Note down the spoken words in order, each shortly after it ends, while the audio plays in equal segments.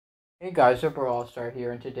Hey guys, Super All-Star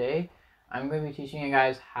here, and today I'm going to be teaching you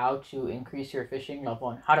guys how to increase your fishing level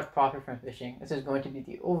and how to profit from fishing. This is going to be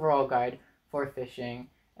the overall guide for fishing,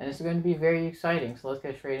 and it's going to be very exciting, so let's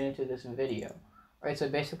get straight into this video. Alright, so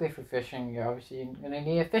basically for fishing, you're obviously going to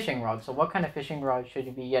need a fishing rod. So what kind of fishing rod should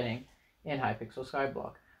you be getting in Hypixel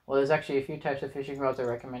Skyblock? Well, there's actually a few types of fishing rods I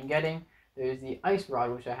recommend getting. There's the ice rod,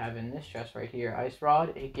 which I have in this chest right here. Ice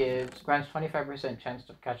rod, it grants 25% chance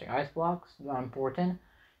of catching ice blocks, not important.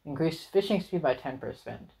 Increase fishing speed by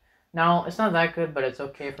 10%. Now, it's not that good, but it's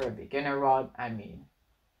okay for a beginner rod. I mean,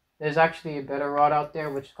 there's actually a better rod out there,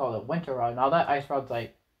 which is called a winter rod. Now, that ice rod's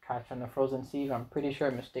like catch from the frozen Steve. I'm pretty sure,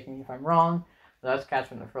 mistake me if I'm wrong, but that's catch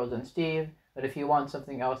from the frozen Steve. But if you want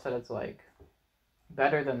something else that is like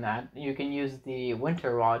better than that, you can use the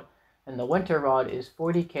winter rod. And the winter rod is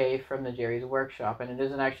 40k from the Jerry's Workshop, and it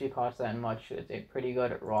doesn't actually cost that much. It's a pretty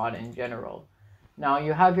good rod in general. Now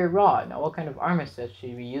you have your rod. Now what kind of armor sets should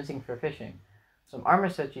you be using for fishing? Some armor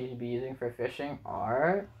sets you should be using for fishing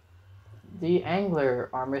are the angler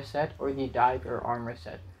armor set or the diver armor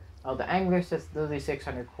set. Now the angler set's literally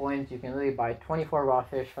 600 coins. You can literally buy 24 raw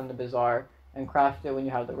fish from the bazaar and craft it when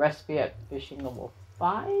you have the recipe at fishing level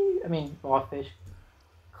 5. Raw fish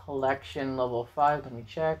collection level 5. Let me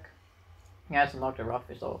check. Yeah, it's unlocked at raw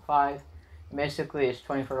fish level 5. Basically, it's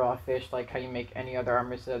 24 raw fish, like how you make any other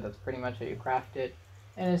armor set. That's pretty much how you craft it.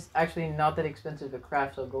 And it's actually not that expensive to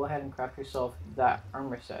craft, so go ahead and craft yourself that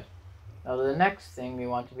armor set. Now, the next thing we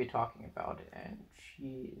want to be talking about, and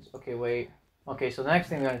jeez, okay, wait. Okay, so the next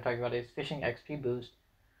thing we want to talk about is Fishing XP Boost.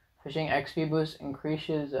 Fishing XP Boost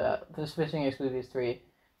increases, this Fishing XP Boost 3,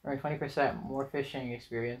 earn 20% more fishing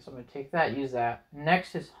experience. I'm going to take that, use that.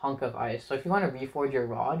 Next is Hunk of Ice. So if you want to reforge your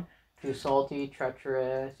rod, too salty,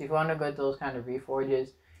 treacherous. If you want to get those kind of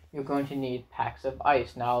reforges, you're going to need packs of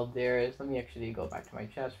ice. Now let me actually go back to my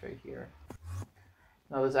chest right here.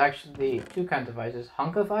 Now there's actually two kinds of ice. There's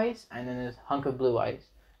hunk of ice and then there's hunk of blue ice.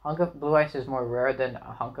 Hunk of blue ice is more rare than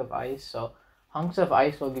a hunk of ice. So hunks of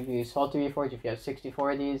ice will give you salty reforge if you have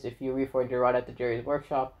 64 of these. If you reforge your rod at the Jerry's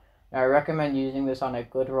Workshop. Now I recommend using this on a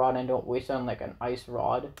good rod and don't waste it on like an ice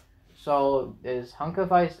rod. So there's hunk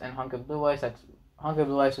of ice and hunk of blue ice. Hunk of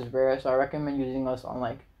blue ice is rare, so I recommend using this on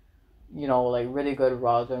like really good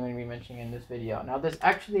rods I'm going to be mentioning in this video. Now there's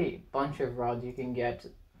actually a bunch of rods you can get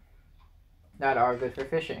that are good for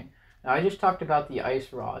fishing. Now I just talked about the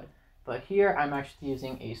ice rod, but here I'm actually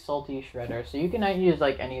using a salty shredder. So you can use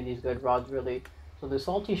like any of these good rods really. So the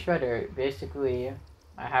salty shredder, basically,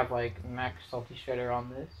 I have like max salty shredder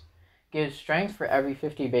on this. Gives strength for every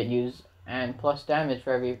 50 bait used and plus damage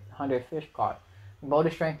for every 100 fish caught.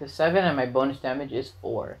 Bonus strength is 7 and my bonus damage is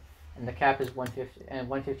 4. And the cap is 150 and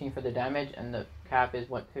 115 for the damage, and the cap is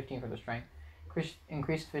 115 for the strength.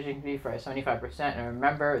 Increased fishing speed for 75%, and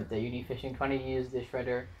remember that you need fishing 20 to use this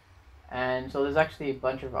shredder. And so there's actually a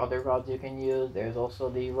bunch of other rods you can use. There's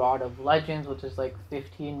also the Rod of Legends, which is like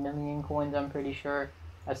 15 million coins, I'm pretty sure.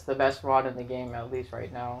 That's the best rod in the game, at least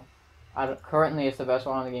right now. Currently, it's the best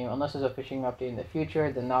rod in the game. Unless there's a fishing update in the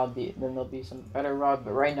future, then there'll be some better rod.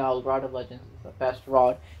 But right now, Rod of Legends is the best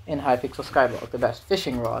rod in Hypixel Skyblock, the best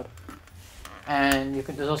fishing rod. And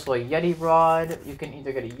there's also a Yeti rod. You can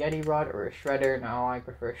either get a Yeti rod or a shredder. Now I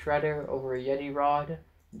prefer a shredder over a Yeti rod,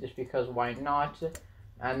 just because why not?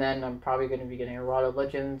 And then I'm probably going to be getting a Rod of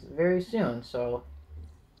Legends very soon. So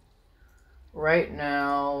right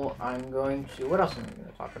now, what else am I going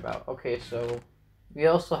to talk about? Okay, so we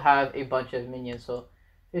also have a bunch of minions. So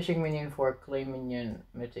fishing minion for clay minion.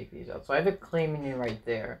 I'm going to take these out. So I have a clay minion right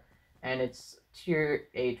there, and it's tier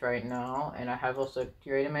 8 right now, and I have also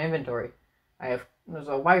tier 8 in my inventory.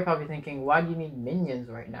 So why you're probably thinking, why do you need minions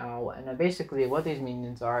right now? And basically what these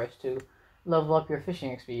minions are is to level up your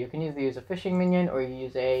fishing XP. You can either use a fishing minion or you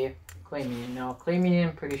use a clay minion. Now clay minion,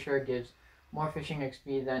 I'm pretty sure, gives more fishing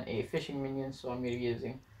XP than a fishing minion, so I'm going to be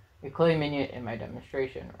using a clay minion in my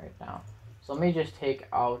demonstration right now. So let me just take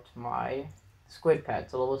out my squid pet.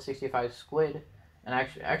 It's a level 65 squid. And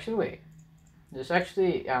actually wait. I'm going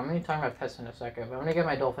to be talking about pets in a second, but I'm going to get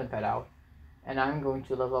my dolphin pet out. And I'm going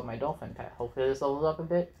to level up my dolphin pet. Hopefully this levels up a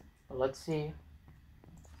bit. But let's see.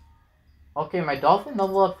 Okay, my dolphin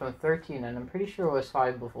leveled up from 13, and I'm pretty sure it was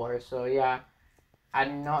 5 before. So yeah,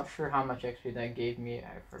 I'm not sure how much XP that gave me.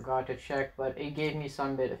 I forgot to check, but it gave me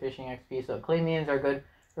some bit of fishing XP. So clay minions are good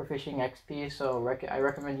for fishing XP, so I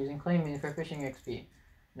recommend using clay minions for fishing XP.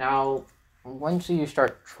 Now, once you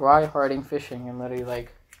start try-harding fishing and literally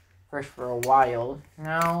like fish for a while,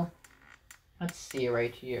 now, let's see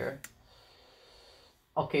right here.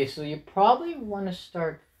 Okay, so you probably want to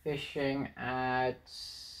start fishing at...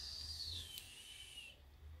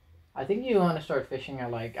 I think you want to start fishing at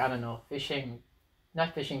like, I don't know, fishing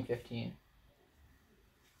not fishing 15.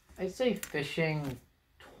 I'd say fishing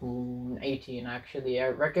 18 actually. I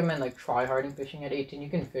recommend like try harding fishing at 18. You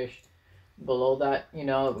can fish below that, you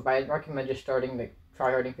know, but I recommend just starting the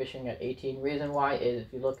try harding fishing at 18. Reason why is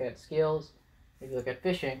if you look at skills, if you look at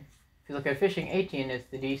fishing, 18, it's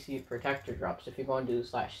the DC protector drops. If you go and do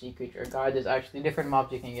 /sea creature guide, there's actually different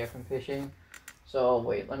mobs you can get from fishing. So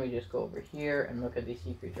wait, let me just go over here and look at the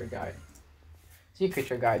sea creature guide. Sea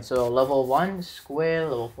creature guide. So level 1 squid,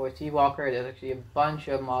 level 4 sea walker. There's actually a bunch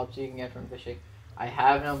of mobs you can get from fishing. I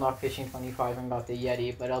haven't unlocked fishing 25 and got the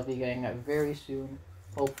Yeti, but I'll be getting that very soon,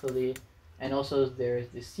 hopefully. And also there's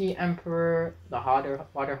the Sea Emperor, the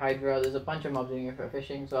Water Hydra. There's a bunch of mobs you can get for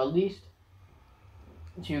fishing. So at least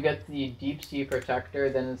you get the Deep Sea Protector,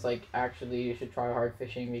 then it's like actually you should try hard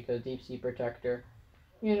fishing because Deep Sea Protector,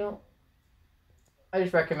 you know, I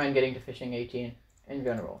just recommend getting to fishing 18 in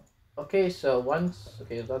general. Okay, so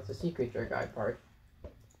that's the sea creature guide part.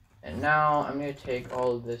 And now I'm gonna take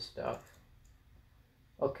all of this stuff.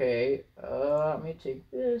 Okay, let me take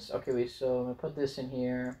this. Okay, so I'm gonna put this in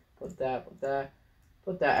here. Put that.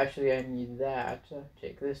 Actually, I need that.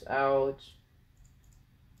 Take this out.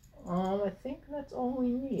 I think that's all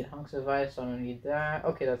we need. Hunks of ice, I don't need that.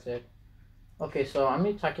 Okay, that's it. Okay, so I'm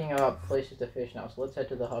gonna be talking about places to fish now. So let's head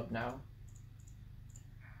to the hub now.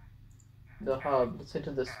 The hub. Let's head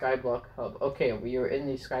to the Skyblock hub. Okay, we are in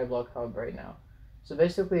the Skyblock hub right now. So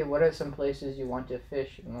basically, what are some places you want to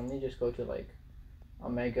fish? And let me just go to like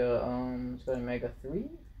Omega. Let's go to Omega 3.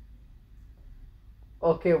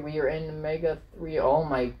 Okay, we are in Omega 3. Oh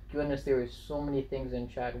my goodness, there are so many things in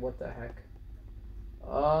chat. What the heck?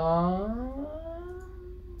 I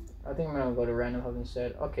think I'm gonna go to random hub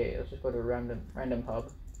instead. Okay, let's just go to random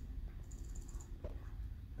hub.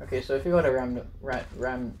 Okay, so if you go to random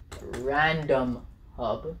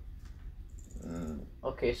hub,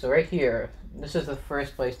 okay, so right here, this is the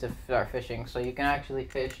first place to start fishing. So you can actually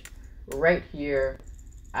fish right here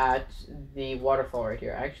at the waterfall right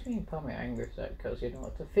here. I actually need to put my anger set because, you know,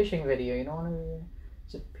 it's a fishing video. You don't want to be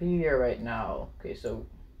superior right now. Okay, so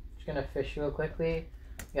just gonna fish real quickly.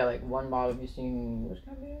 Yeah, like one mob using what's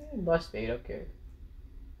gonna be bust bait. Okay,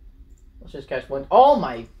 let's just catch one. Oh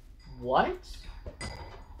my, what?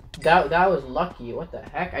 That was lucky. What the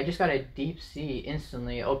heck? I just got a deep sea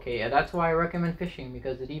instantly. Okay, yeah, that's why I recommend fishing,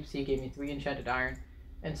 because the deep sea gave me 3 enchanted iron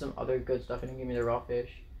and some other good stuff. It didn't give me the raw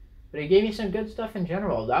fish, but it gave me some good stuff in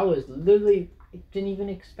general. That was literally, I didn't even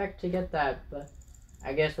expect to get that, but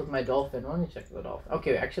I guess with my dolphin. Let me check the dolphin.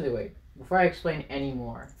 Okay, actually wait. Before I explain any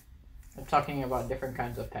more, I'm talking about different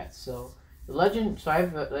kinds of pets. So the legend. So I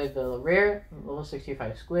have a rare level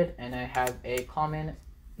 65 squid, and I have a common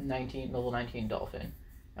level 19 dolphin.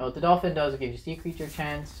 And what the dolphin does, it gives you sea creature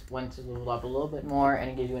chance once it's leveled up a little bit more, and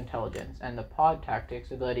it gives you intelligence. And the pod tactics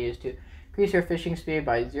ability is to increase your fishing speed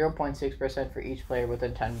by 0.6% for each player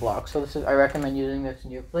within 10 blocks. So I recommend using this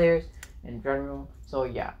in your players in general. So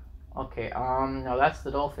yeah, okay. Now that's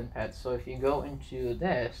the dolphin pet. So if you go into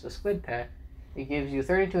this, the squid pet, it gives you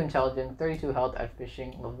 32 intelligence, 32 health at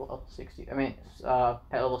fishing level 60. Pet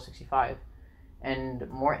level 65, and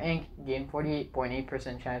more ink. Gain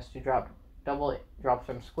 48.8% chance to drop double drops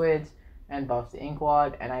from squids, and buffs the ink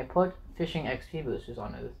wad. And I put fishing XP boosters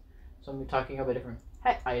on this. So I'm gonna be talking about different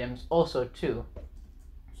pet items also too.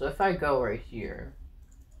 So if I go right here,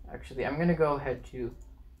 actually I'm gonna go ahead to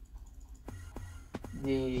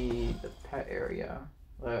the pet area,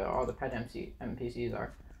 where all the pet NPCs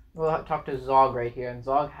are. We'll talk to Zog right here, and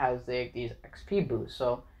Zog has these XP boosts.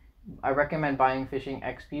 So I recommend buying fishing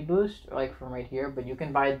XP boost, like from right here, but you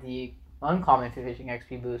can buy the uncommon fishing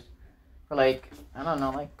XP boost for like, I don't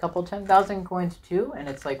know, like a couple 10,000 coins too, and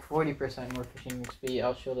it's like 40% more fishing XP.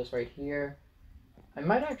 I'll show this right here. I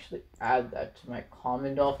might actually add that to my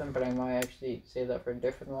common dolphin, but I might actually save that for a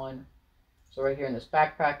different one. So right here in this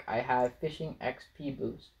backpack, I have fishing XP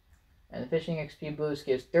boost. And the fishing XP boost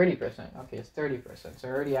gives 30%. Okay, it's 30%. So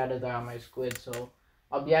I already added that on my squid. So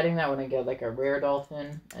I'll be adding that when I get like a rare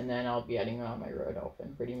dolphin. And then I'll be adding it on my rare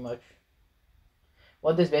dolphin pretty much.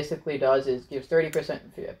 What this basically does is gives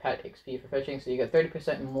 30% pet XP for fishing. So you get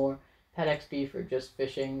 30% more pet XP for just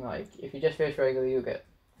fishing. Like if you just fish regularly, you get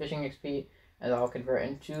fishing XP. And that'll convert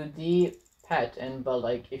into the pet. But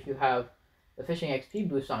like if you have the fishing XP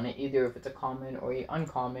boost on it, either if it's a common or a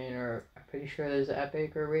uncommon, or I'm pretty sure there's an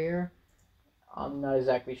epic or rare. I'm not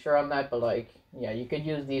exactly sure on that, but like, yeah, you could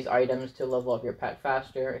use these items to level up your pet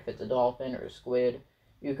faster if it's a dolphin or a squid.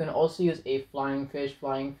 You can also use a flying fish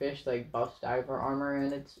like buffs diver armor,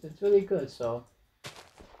 and it's really good. So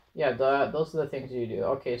yeah, those are the things you do.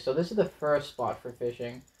 Okay, so this is the first spot for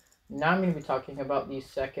fishing. Now I'm going to be talking about the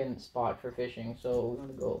second spot for fishing. So we're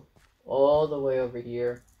going to go all the way over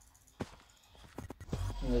here.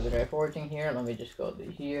 And there's a guy foraging here. Let me just go to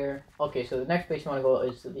here. Okay, so the next place you want to go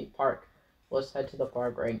is to the park. Let's head to the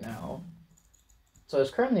park right now. So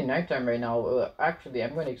it's currently nighttime right now. Actually,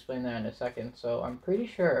 I'm going to explain that in a second. So I'm pretty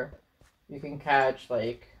sure you can catch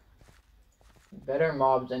like better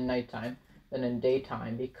mobs in nighttime than in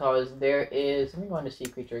daytime, because there is, let me go on to sea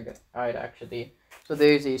creature guide actually. So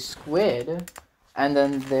there's a squid, and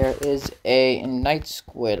then there is a night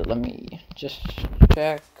squid. Let me just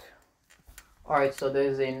check. Alright, so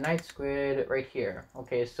there's a night squid right here.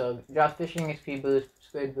 Okay, so drops fishing XP boost,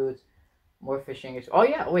 squid boots, more fishing XP. Oh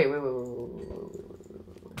yeah, wait.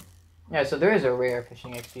 Yeah, so there is a rare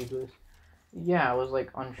fishing XP boost. Yeah, I was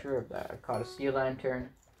like unsure of that. I caught a sea lantern.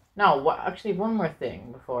 Now, actually, one more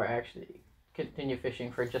thing before I actually continue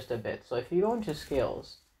fishing for just a bit. So if you go into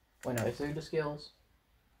skills, wait, no, is there the skills?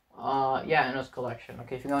 Yeah, and it's collection.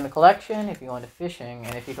 Okay, if you go into collection, if you go into fishing,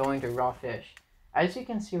 and if you go into raw fish, as you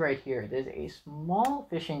can see right here, there's a small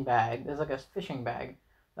fishing bag. There's like a fishing bag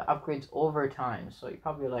that upgrades over time. So you're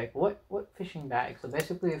probably like, what fishing bag? So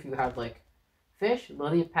basically, if you have like fish,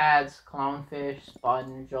 lily pads, clownfish,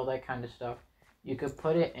 sponge, all that kind of stuff, you could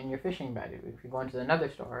put it in your fishing bag. If you go into the nether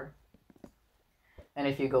store, and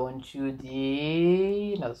if you go into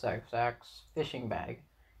the nether sacks fishing bag,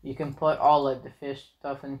 you can put all like the fish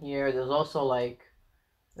stuff in here. There's also like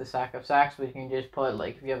the sack of sacks, but you can just put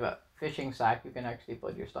like, if you have a fishing sack, you can actually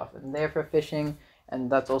put your stuff in there for fishing, and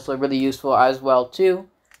that's also really useful as well too.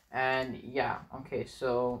 And yeah, okay,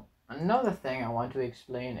 so another thing I want to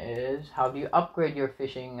explain is how do you upgrade your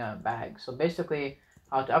fishing bag. So basically,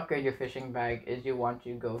 how to upgrade your fishing bag is you want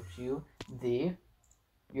to go to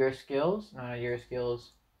your skills,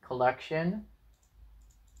 collection,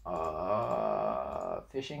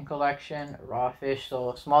 fishing collection, raw fish.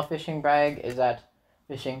 So small fishing bag is at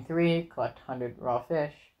fishing 3, collect 100 raw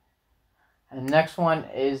fish. And the next one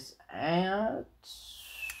is at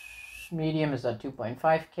medium is at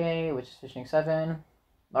 2.5k, which is fishing 7.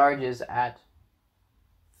 Large is at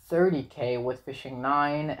 30k with fishing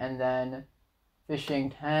 9, and then fishing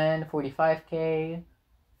 10, 45k,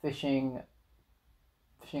 fishing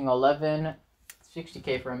 11,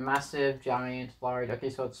 60k for a massive, giant, large. Okay,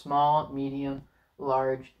 so it's small, medium,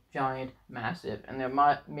 large, giant, massive, and there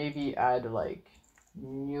might maybe add like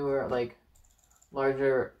newer, like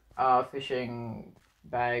larger fishing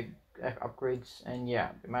bag upgrades, and yeah,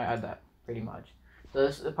 they might add that pretty much. So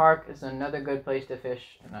the park is another good place to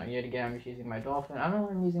fish. Now yet again, I'm just using my dolphin. I don't know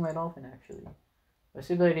why I'm using my dolphin actually. Let's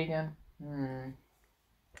see it again.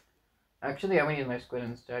 Actually, I'm gonna use my squid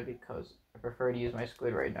instead because I prefer to use my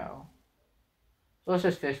squid right now. So let's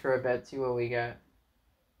just fish for a bit, see what we get.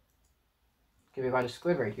 Okay, we got a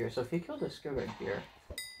squid right here. So if you kill the squid right here,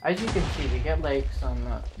 as you can see, we get like some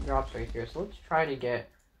drops right here. So let's try to get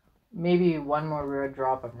maybe one more rare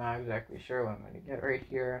drop. I'm not exactly sure what I'm going to get right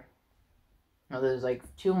here. Now there's like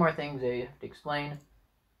 2 more things that you have to explain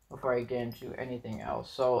before I get into anything else.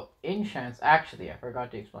 So enchants, actually I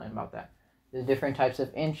forgot to explain about that. There's different types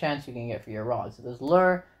of enchants you can get for your rods. So there's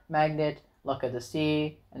lure, magnet, luck of the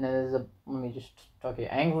sea, and then there's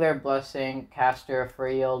angler, blessing, caster,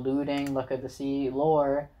 frail, looting, luck of the sea,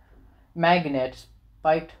 lure, magnet,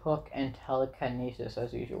 spiked hook, and telekinesis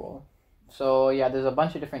as usual. So yeah, there's a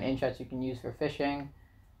bunch of different enchants you can use for fishing.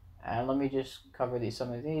 And let me just cover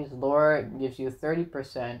some of these. Lure gives you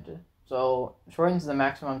 30%, so shortens the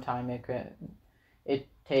maximum time it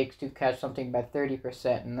takes to catch something by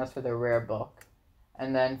 30%, and that's for the rare book.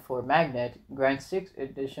 And then for magnet, grants 6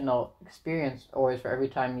 additional experience ores for every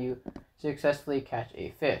time you successfully catch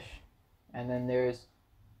a fish. And then there's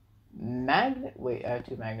magnet. Wait, I have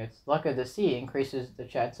 2 magnets. Luck of the sea increases the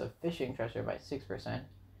chance of fishing treasure by 6%.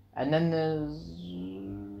 And then there's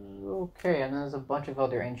a bunch of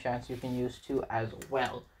other enchants you can use too as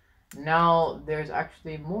well. Now there's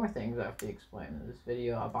actually more things I have to explain in this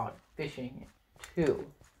video about fishing too.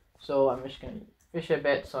 So I'm just gonna fish a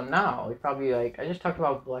bit. So now we probably I just talked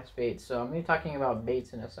about blessed baits, so I'm gonna be talking about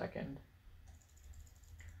baits in a second.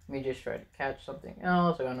 Let me just try to catch something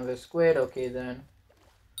else. I got another squid. Okay, then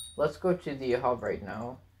let's go to the hub right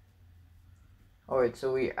now. Alright,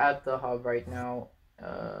 so we're at the hub right now.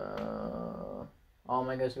 Oh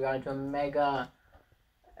my gosh, we got into a mega.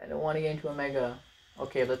 I don't want to get into a mega.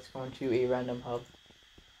 Okay, let's go into a random hub.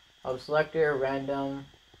 Hub selector, random.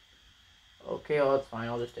 Okay, oh, that's fine.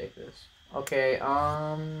 I'll just take this. Okay,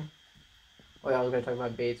 oh yeah, I was gonna talk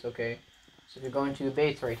about baits. Okay, so if you're going to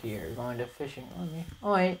baits right here, you're going to fishing.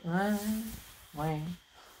 Wait. Let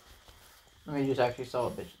me just actually sell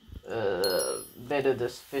a bit of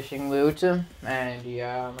this fishing loot, and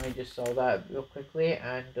yeah, let me just sell that real quickly,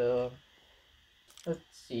 and let's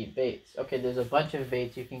see, baits. Okay, there's a bunch of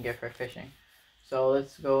baits you can get for fishing. So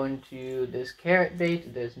let's go into this carrot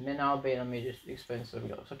bait, this minnow bait. Let me just explain so we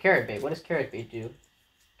go. So carrot bait, what does carrot bait do?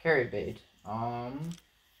 Carrot bait.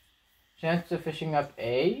 Chance of fishing up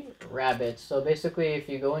a rabbit. So basically, if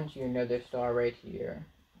you go into your nether star right here,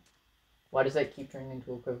 why does that keep turning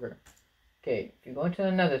into a quiver? Okay, if you go into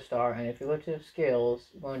the nether star, and if you go to skills,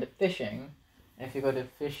 go into fishing, and if you go to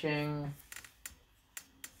fishing,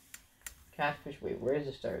 catfish, wait, where does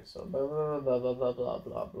it start? So blah blah blah blah blah blah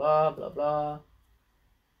blah blah blah blah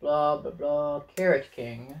blah blah blah Carrot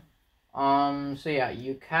King. So yeah,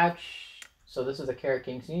 you catch. So this is the Carrot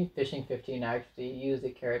King. So you need fishing 15 actually use the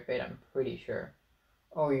carrot bait. I'm pretty sure.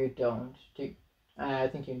 Or you don't. I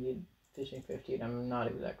think you need fishing 15. I'm not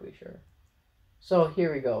exactly sure. So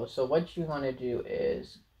here we go. So what you want to do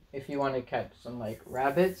is, if you want to catch some like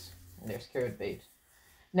rabbits, there's carrot bait.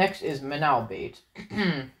 Next is minnow bait.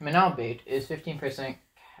 Minnow bait is 15%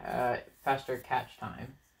 faster catch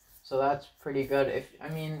time. So that's pretty good.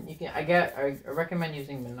 I recommend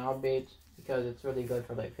using minnow bait because it's really good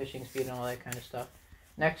for like fishing speed and all that kind of stuff.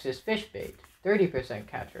 Next is fish bait, 30%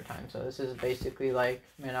 catcher time. So this is basically like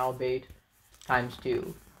minnow bait times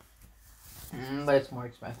 2, but it's more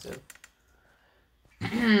expensive.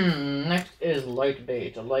 Next is light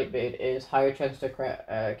bait. A light bait is higher chance to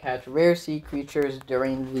catch rare sea creatures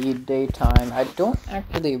during the daytime. I don't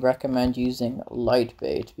actually recommend using light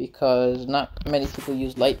bait because not many people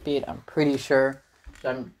use light bait, I'm pretty sure. So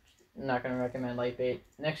I'm not going to recommend light bait.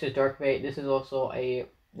 Next is dark bait. This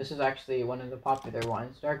is actually one of the popular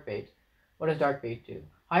ones, dark bait. What does dark bait do?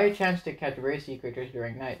 Higher chance to catch rare sea creatures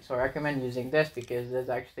during night. So I recommend using this because there's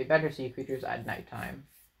actually better sea creatures at nighttime.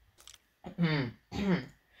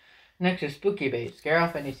 Next is spooky bait. Scare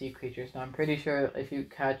off any sea creatures. Now I'm pretty sure if you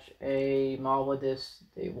catch a mob with this,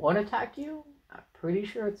 they won't attack you. I'm pretty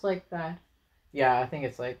sure it's like that. Yeah, I think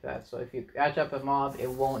it's like that. So if you catch up a mob, it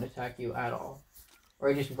won't attack you at all. Or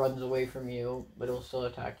it just runs away from you, but it will still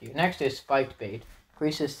attack you. Next is spiked bait.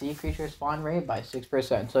 Increases sea creature spawn rate by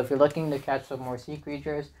 6%. So if you're looking to catch some more sea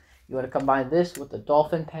creatures, you want to combine this with the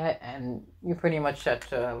dolphin pet, and you're pretty much set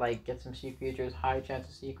to like get some sea creatures, high chance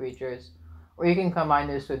of sea creatures. Or you can combine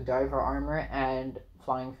this with diver armor and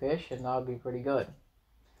flying fish, and that would be pretty good.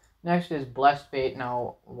 Next is blessed bait.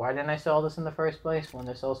 Now, why didn't I sell this in the first place when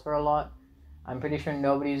this sells for a lot? I'm pretty sure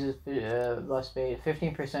nobody uses blessed bait.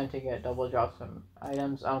 15% to get double drops from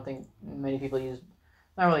items. I don't think many people use.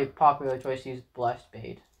 Not really a popular choice to use blessed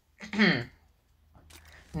bait.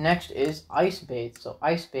 Next is ice bait. So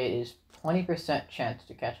ice bait is 20% chance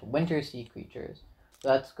to catch winter sea creatures. So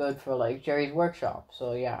that's good for like Jerry's Workshop.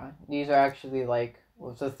 So yeah, these are actually like,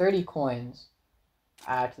 well, so 30 coins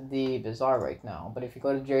at the bazaar right now. But if you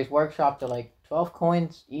go to Jerry's Workshop, they're like 12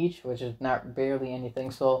 coins each, which is not barely anything.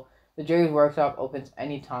 So the Jerry's Workshop opens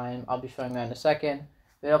anytime. I'll be showing that in a second.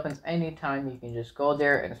 If it opens anytime, you can just go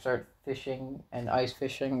there and start fishing and ice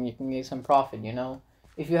fishing. You can make some profit, you know,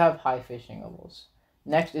 if you have high fishing levels.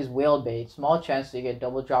 Next is whale bait. Small chance to get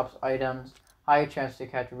double drops items, higher chance to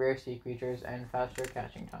catch rare sea creatures, and faster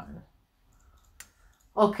catching time.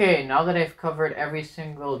 Okay, now that I've covered every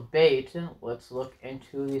single bait, let's look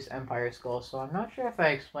into these Empire Skulls. So I'm not sure if I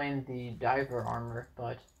explained the diver armor,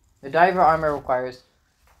 but the diver armor requires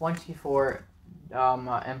 24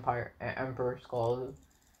 Emperor Skulls.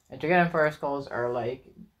 And to get Empire Skulls are like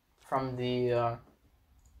from the, let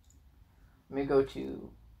me go to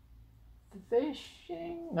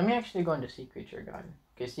fishing. Let me actually go into Sea Creature Guide.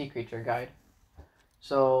 Okay, Sea Creature Guide.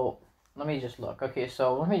 So let me just look. Okay,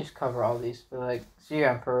 so let me just cover all these. Like Sea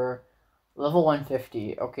Emperor, level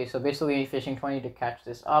 150. Okay, so basically you're fishing 20 to catch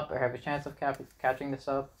this up, or have a chance of catching this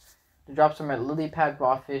up. The drops are at Lily Pad,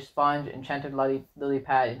 Rawfish, Sponge, Enchanted Lily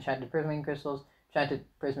Pad, Enchanted Prismarine Crystals, Enchanted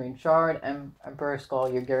Prismarine Shard, Emperor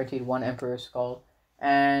Skull. You're guaranteed 1 Emperor Skull,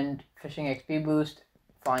 and Fishing XP Boost,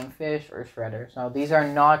 Flying Fish, or Shredders. Now these are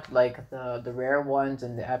not like the rare ones,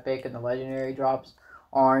 and the epic and the legendary drops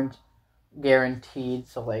aren't guaranteed,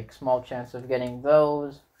 so like small chance of getting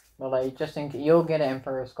those, but like just in case, you'll get an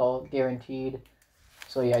Emperor Skull guaranteed.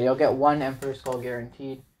 So yeah, you'll get 1 Emperor Skull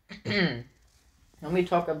guaranteed. Let me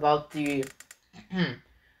talk about the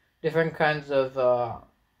different kinds of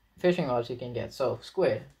fishing rods you can get. So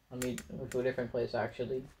squid, let me go to a different place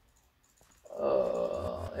actually.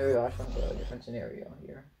 There we go. I found a different scenario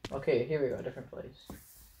here. Okay, here we go, different place.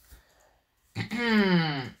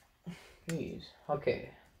 Jeez.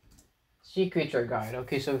 Okay. Sea Creature Guide.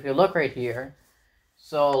 Okay, so if you look right here,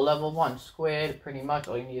 so level 1 squid, pretty much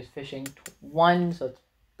all you need is fishing 1, so it's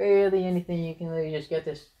barely anything. You can literally just get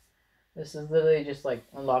this. This is literally just like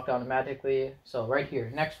unlocked automatically. So right here,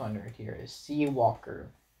 next one right here is Sea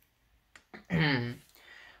Walker.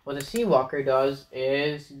 What the Sea Walker does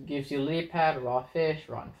is gives you lily pad, raw fish,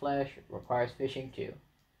 rotten flesh, requires fishing too.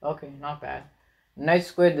 Okay, not bad. Night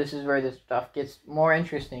squid, this is where this stuff gets more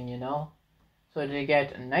interesting, you know? So to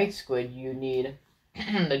get night squid, you need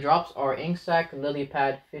the drops are ink sac, lily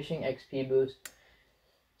pad, fishing XP boost,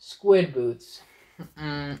 squid boots,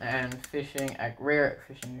 and fishing at rare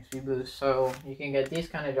fishing XP boost. So you can get these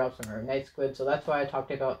kind of drops on night squid. So that's why I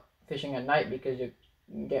talked about fishing at night, because you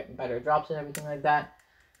can get better drops and everything like that.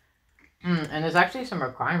 And there's actually some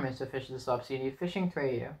requirements to fish this up. So you need fishing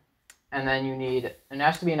tray, and then you need, and it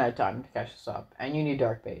has to be nighttime to catch this up, and you need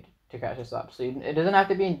dark bait to catch this up. So it doesn't have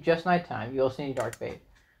to be just nighttime. You also need dark bait,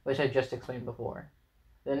 which I just explained before.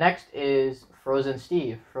 The next is Frozen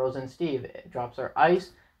Steve. Frozen Steve drops are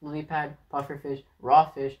ice, lily pad, pufferfish,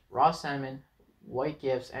 raw salmon, white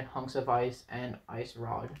gifts, and hunks of ice and ice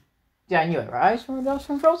rod. Yeah, I knew it, right? Ice drops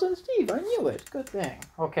from Frozen Steve. I knew it. Good thing.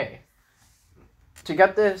 Okay. To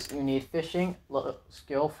get this, you need fishing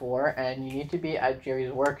skill 4, and you need to be at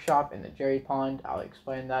Jerry's workshop in the Jerry Pond. I'll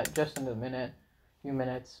explain that just in a few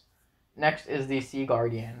minutes. Next is the Sea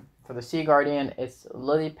Guardian. For the Sea Guardian, it's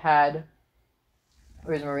lily pad,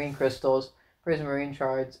 prismarine crystals, prismarine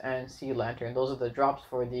shards, and sea lantern. Those are the drops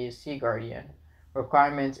for the Sea Guardian.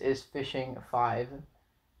 Requirements is fishing 5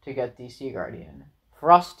 to get the Sea Guardian.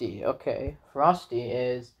 Frosty, okay. Frosty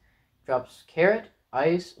is drops carrot,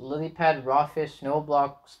 ice, lily pad, raw fish, snow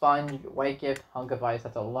block, sponge, white gift, hunk of ice.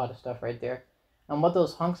 That's a lot of stuff right there. And what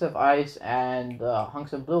those hunks of ice and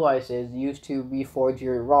hunks of blue ice is used to reforge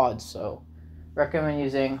your rods. So recommend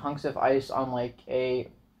using hunks of ice on like a,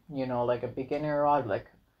 like a beginner rod, like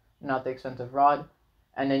not the expensive rod.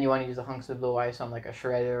 And then you want to use the hunks of blue ice on like a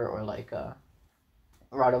shredder or like a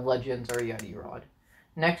Rod of Legends or a Yeti rod.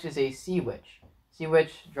 Next is a Sea Witch. Sea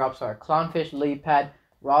Witch drops are clownfish, lily pad,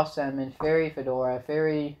 raw salmon, fairy fedora,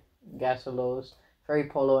 fairy gasolos, fairy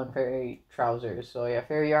polo, and fairy trousers. So yeah,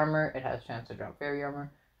 fairy armor, it has a chance to drop fairy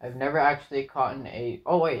armor. I've never actually caught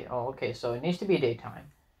okay, so it needs to be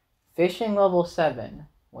daytime. Fishing level 7.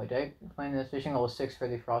 Wait, I explained this. Fishing level 6 for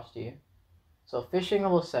the Frosty. So fishing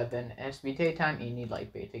level 7, it has to be daytime, you need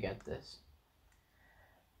light bait to get this.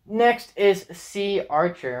 Next is Sea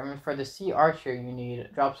Archer. For the Sea Archer, you need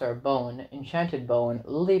drops are bone, enchanted bone,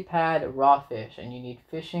 lily pad, raw fish, and you need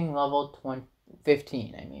fishing level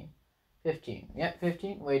 15. I mean, 15. Yeah,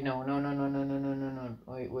 15. Wait, no.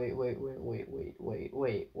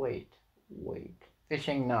 Wait.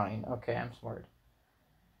 Fishing 9. Okay, I'm smart.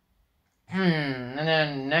 And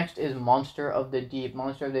then next is Monster of the Deep.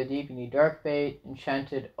 Monster of the Deep, you need dark bait,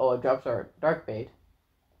 enchanted. Oh, drops are dark bait.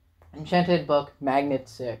 Enchanted book, magnet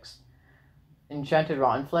 6. Enchanted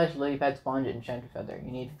rotten flesh, lily pad, sponge, enchanted feather.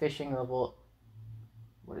 You need fishing level.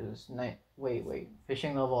 What is this? Wait.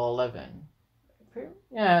 Fishing level 11.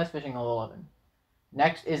 Yeah, it's fishing level 11.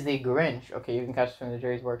 Next is the Grinch. Okay, you can catch this from the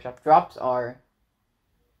Jerry's workshop. Drops are.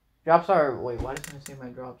 Wait, why does it say my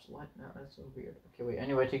drops? What? No, that's so weird. Okay, wait.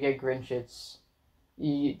 Anyway, to get Grinch, it's.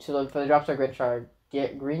 For the drops are Grinch are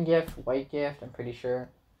green gift, white gift. I'm pretty sure.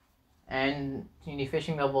 And you need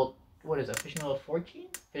fishing level. What is that? Fishing level 14?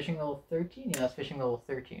 Fishing level 13? Yeah, that's fishing level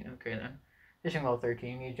 13. Okay, then. Fishing level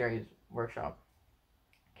 13. You need Jerry's workshop.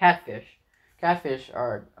 Catfish. Catfish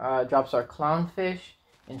are drops are clownfish,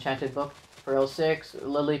 enchanted book, pearl 6,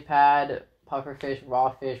 lily pad, pufferfish,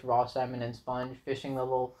 raw salmon, and sponge. Fishing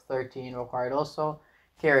level 13 required also.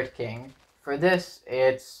 Carrot King. For this,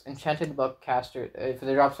 it's enchanted book caster. For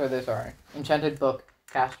the drops for this are enchanted book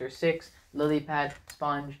caster 6, lily pad,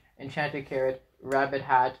 sponge, enchanted carrot, rabbit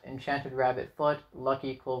hat, enchanted rabbit foot,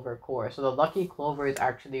 lucky clover core. So the lucky clover is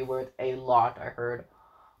actually worth a lot, I heard,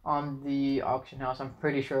 on the auction house. I'm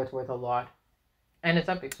pretty sure it's worth a lot. And it's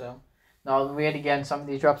epic, so. Now, I'll read again, some of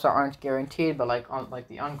these drops aren't guaranteed, but like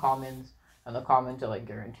the uncommons and the commons are like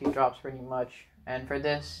guaranteed drops pretty much. And for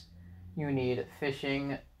this, you need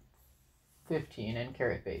fishing 15 and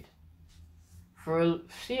carrot bait. For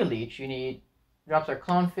sea leech, you need drops are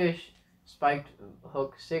clownfish, spiked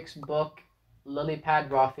hook 6, book, lily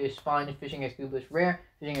pad, raw fish, sponge, fishing exclusive rare,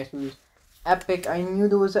 fishing exclusive epic. I knew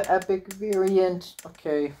there was an epic variant.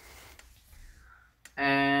 Okay.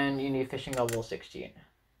 And you need fishing level 16.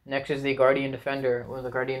 Next is the Guardian Defender. Well, the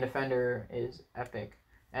Guardian Defender is epic.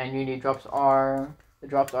 And you need the drops are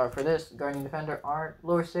for this Guardian Defender are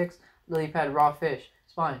lure 6, lily pad, raw fish,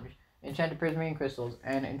 sponge, enchanted prismarine crystals,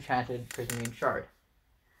 and enchanted prismarine shard.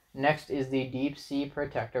 Next is the Deep Sea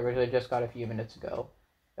Protector, which I just got a few minutes ago.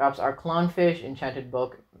 Drops are clownfish, enchanted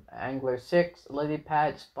book, angler 6, lily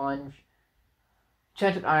pad, sponge,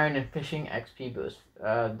 enchanted iron, and fishing XP boost.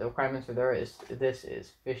 The requirements for this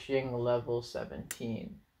is fishing level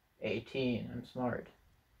 17. 18. I'm smart.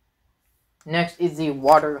 Next is the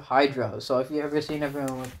water hydra. So if you ever seen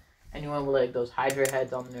anyone with like those hydra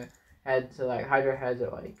heads on their heads, so like hydra heads or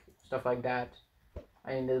like stuff like that.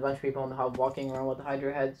 I mean, there's a bunch of people in the hub walking around with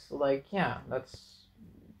hydra heads. So like, yeah, that's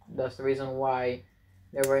the reason why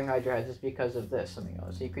they're wearing hydra heads is because of this. Let me go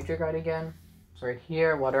see creature guide again. It's right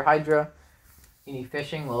here, water hydra. You need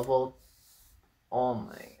fishing level. Oh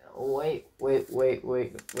my! Wait!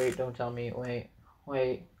 Don't tell me.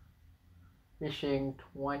 Wait. Fishing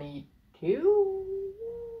 22?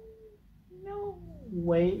 No,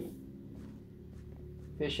 wait.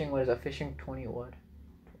 Fishing, what is that? Fishing 20 what?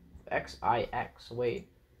 XIX, wait.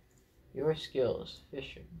 Your skills,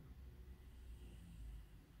 fishing.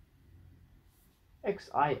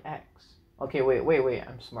 XIX. Okay, wait,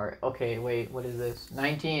 I'm smart. Okay, wait, what is this?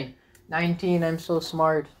 19. 19, I'm so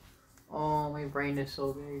smart. Oh, my brain is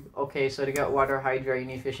so big. Okay, so to get water hydra, you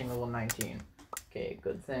need fishing level 19. Okay,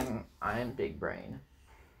 good thing I'm big brain.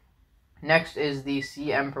 Next is the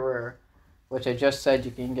Sea Emperor, which I just said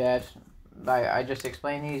you can get. I just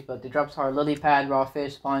explained these, but the drops are Lily Pad, Raw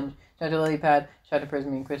Fish, Sponge, Enchanted Lily Pad, Enchanted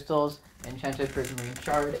Prismarine Crystals, Enchanted Prismarine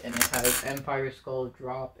Shard, and it has Empire Skull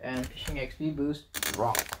drop and Fishing XP Boost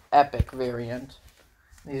drop. Epic variant.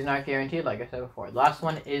 These are not guaranteed, like I said before. The last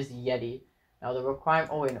one is Yeti. Now the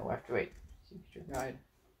requirement. Oh wait, no, I have to wait. Feature guide.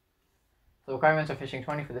 The requirements are fishing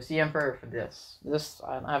 20 for the Sea Emperor. For this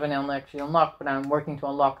I haven't actually unlocked, but I'm working to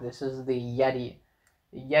unlock. This is the Yeti.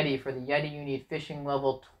 For the Yeti, you need fishing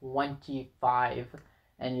level 25,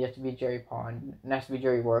 and you have to be Jerry Pond. It has to be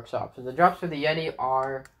Jerry Workshop. So the drops for the Yeti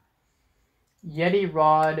are Yeti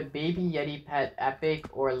Rod, Baby Yeti Pet Epic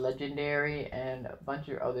or Legendary, and a bunch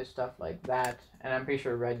of other stuff like that. And I'm pretty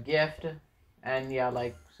sure Red Gift, and yeah,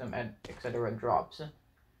 like some etc. drops.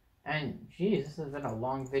 And geez, this has been a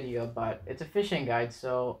long video, but it's a fishing guide,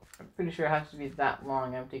 so I'm pretty sure it has to be that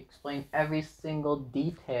long. I have to explain every single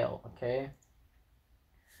detail, okay?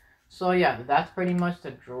 So yeah, that's pretty much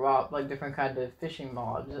the drop, like different kind of fishing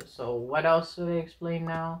mobs. So what else do they explain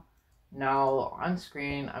now? Now on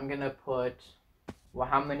screen, I'm gonna put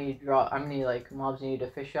how many like mobs you need to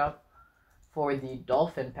fish up for the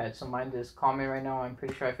dolphin pet. So mine is common right now. I'm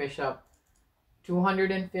pretty sure I fish up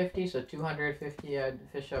 250, so 250 I'd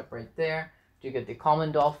fish up right there. To get the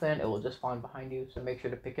common dolphin, it will just spawn behind you, so make sure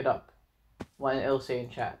to pick it up when it'll say in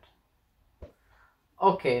chat.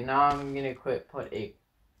 Okay, now I'm gonna put a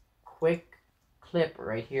quick clip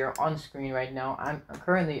right here on screen right now. I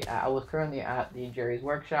was currently at the Jerry's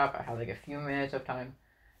workshop. I had like a few minutes of time,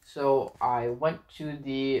 so I went to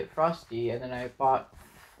the Frosty and then I bought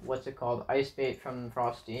what's it called, ice bait from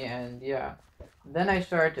Frosty, and yeah. Then I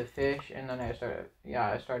started to fish, and then I started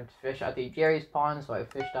to fish at the Jerry's pond, so I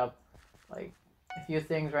fished up like a few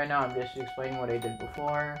things right now. I'm just explaining what I did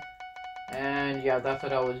before. And yeah, that's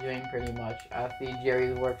what I was doing pretty much at the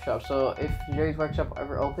Jerry's workshop. So if Jerry's workshop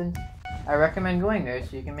ever opens, I recommend going there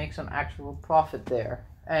so you can make some actual profit there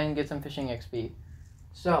and get some fishing XP.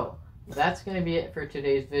 So that's going to be it for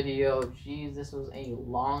today's video. Jeez, this was a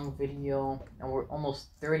long video, and we're almost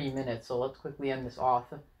 30 minutes, so let's quickly end this off.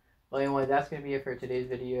 But anyway, that's going to be it for today's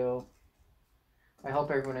video. I hope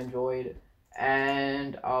everyone enjoyed,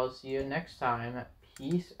 and I'll see you next time.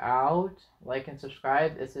 Peace out. Like and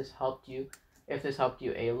subscribe if this helped you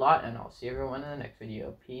a lot, and I'll see everyone in the next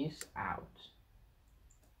video. Peace out.